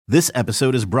This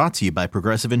episode is brought to you by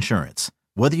Progressive Insurance.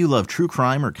 Whether you love true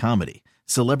crime or comedy,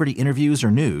 celebrity interviews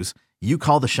or news, you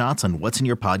call the shots on what's in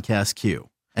your podcast queue.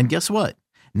 And guess what?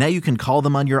 Now you can call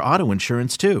them on your auto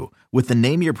insurance too with the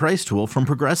Name Your Price tool from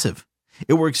Progressive.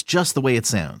 It works just the way it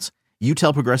sounds. You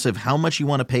tell Progressive how much you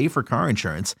want to pay for car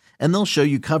insurance, and they'll show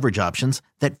you coverage options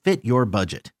that fit your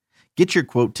budget. Get your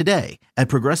quote today at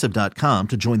Progressive.com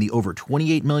to join the over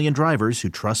 28 million drivers who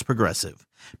trust Progressive.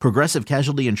 Progressive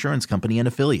Casualty Insurance Company and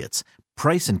Affiliates.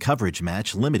 Price and coverage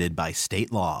match limited by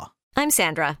state law. I'm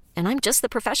Sandra, and I'm just the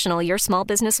professional your small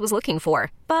business was looking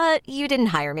for. But you didn't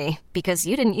hire me because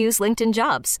you didn't use LinkedIn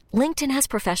Jobs. LinkedIn has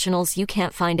professionals you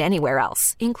can't find anywhere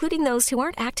else, including those who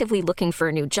aren't actively looking for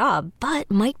a new job, but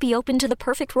might be open to the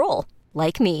perfect role,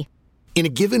 like me. In a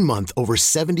given month, over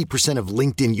 70% of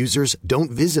LinkedIn users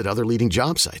don't visit other leading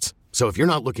job sites. So if you're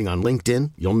not looking on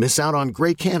LinkedIn, you'll miss out on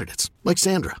great candidates like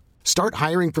Sandra. Start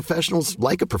hiring professionals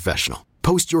like a professional.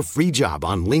 Post your free job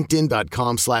on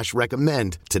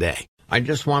linkedin.com/recommend today. I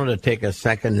just wanted to take a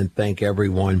second and thank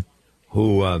everyone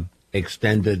who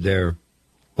extended their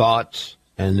thoughts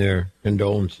and their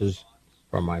condolences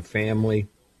for my family.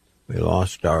 We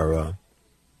lost our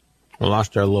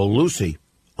little Lucy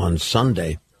on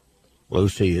Sunday.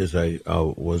 Lucy was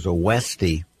a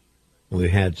Westie we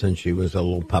had since she was a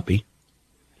little puppy,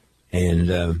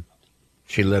 and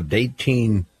she lived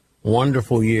 18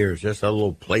 wonderful years, just a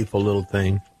little playful little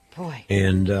thing. Boy.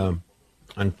 And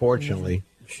unfortunately,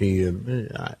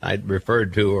 I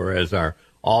referred to her as our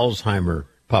Alzheimer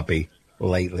puppy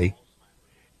lately,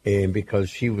 and because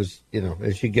she was,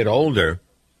 as you get older,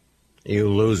 you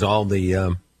lose all the,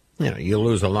 you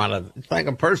lose a lot of. It's like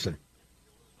a person.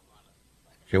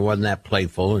 She wasn't that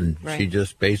playful, and She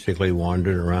just basically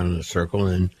wandered around in a circle,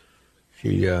 and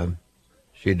she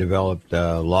developed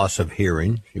loss of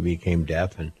hearing. She became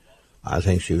deaf, and I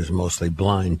think she was mostly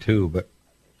blind too.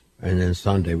 And then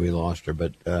Sunday we lost her.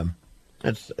 But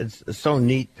it's so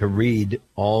neat to read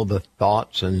all the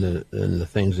thoughts and the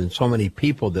things, and so many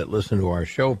people that listen to our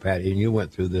show, Patty. And you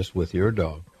went through this with your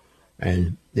dog,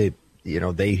 and they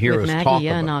hear with us Maggie, talk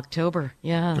in about October.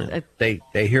 Yeah. They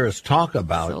hear us talk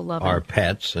about So our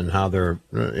pets and how they're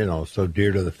so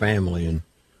dear to the family, and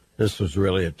this was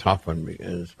really a tough one,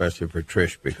 especially for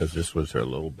Trish, because this was her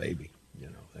little baby,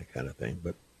 that kind of thing.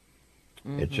 But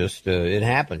it just it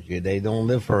happens. They don't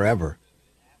live forever,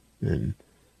 and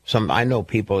I know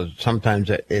people sometimes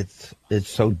it's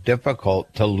so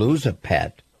difficult to lose a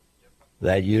pet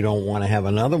that you don't want to have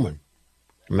another one.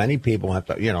 Many people have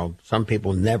to, some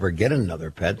people never get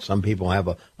another pet. Some people have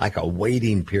a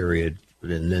waiting period,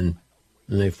 and then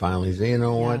they finally say,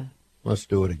 what, let's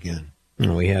do it again.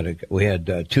 We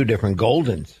had two different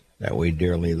Goldens that we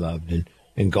dearly loved, and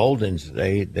Goldens,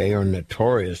 they are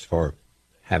notorious for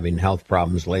having health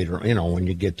problems later, when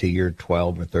you get to year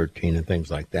 12 or 13 and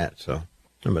things like that. So,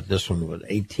 but this one was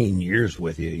 18 years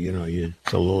with you,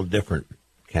 it's a little different.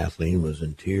 Kathleen was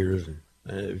in tears, and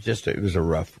it was a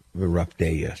rough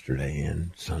day yesterday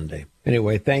and Sunday.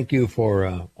 Anyway, thank you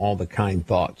for all the kind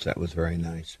thoughts. That was very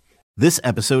nice. This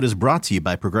episode is brought to you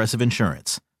by Progressive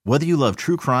Insurance. Whether you love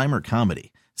true crime or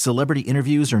comedy, celebrity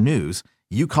interviews or news,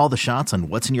 you call the shots on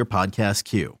what's in your podcast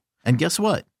queue. And guess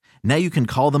what? Now you can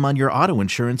call them on your auto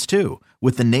insurance too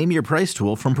with the Name Your Price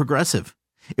tool from Progressive.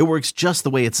 It works just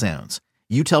the way it sounds.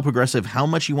 You tell Progressive how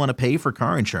much you want to pay for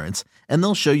car insurance, and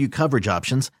they'll show you coverage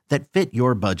options that fit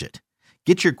your budget.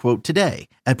 Get your quote today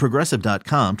at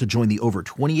Progressive.com to join the over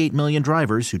 28 million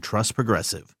drivers who trust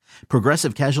Progressive.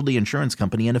 Progressive Casualty Insurance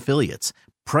Company and Affiliates.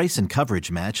 Price and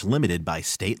coverage match limited by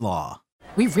state law.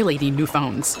 We really need new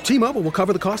phones. T-Mobile will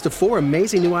cover the cost of 4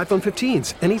 amazing new iPhone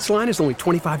 15s, and each line is only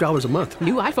 $25 a month.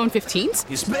 New iPhone 15s?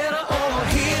 It's better over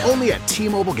here. Only at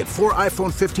T-Mobile, get 4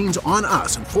 iPhone 15s on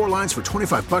us and 4 lines for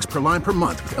 $25 per line per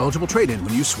month with eligible trade-in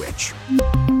when you switch.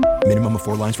 Minimum of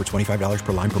 4 lines for $25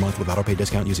 per line per month with autopay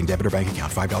discount using debit or bank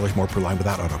account. $5 more per line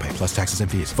without autopay, plus taxes and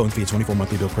fees. Phone fee at 24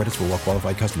 monthly bill credits for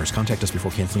well-qualified customers. Contact us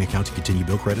before canceling account to continue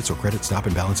bill credits or credit stop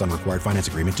and balance on required finance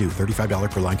agreement due.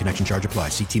 $35 per line connection charge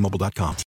applies. See T-Mobile.com.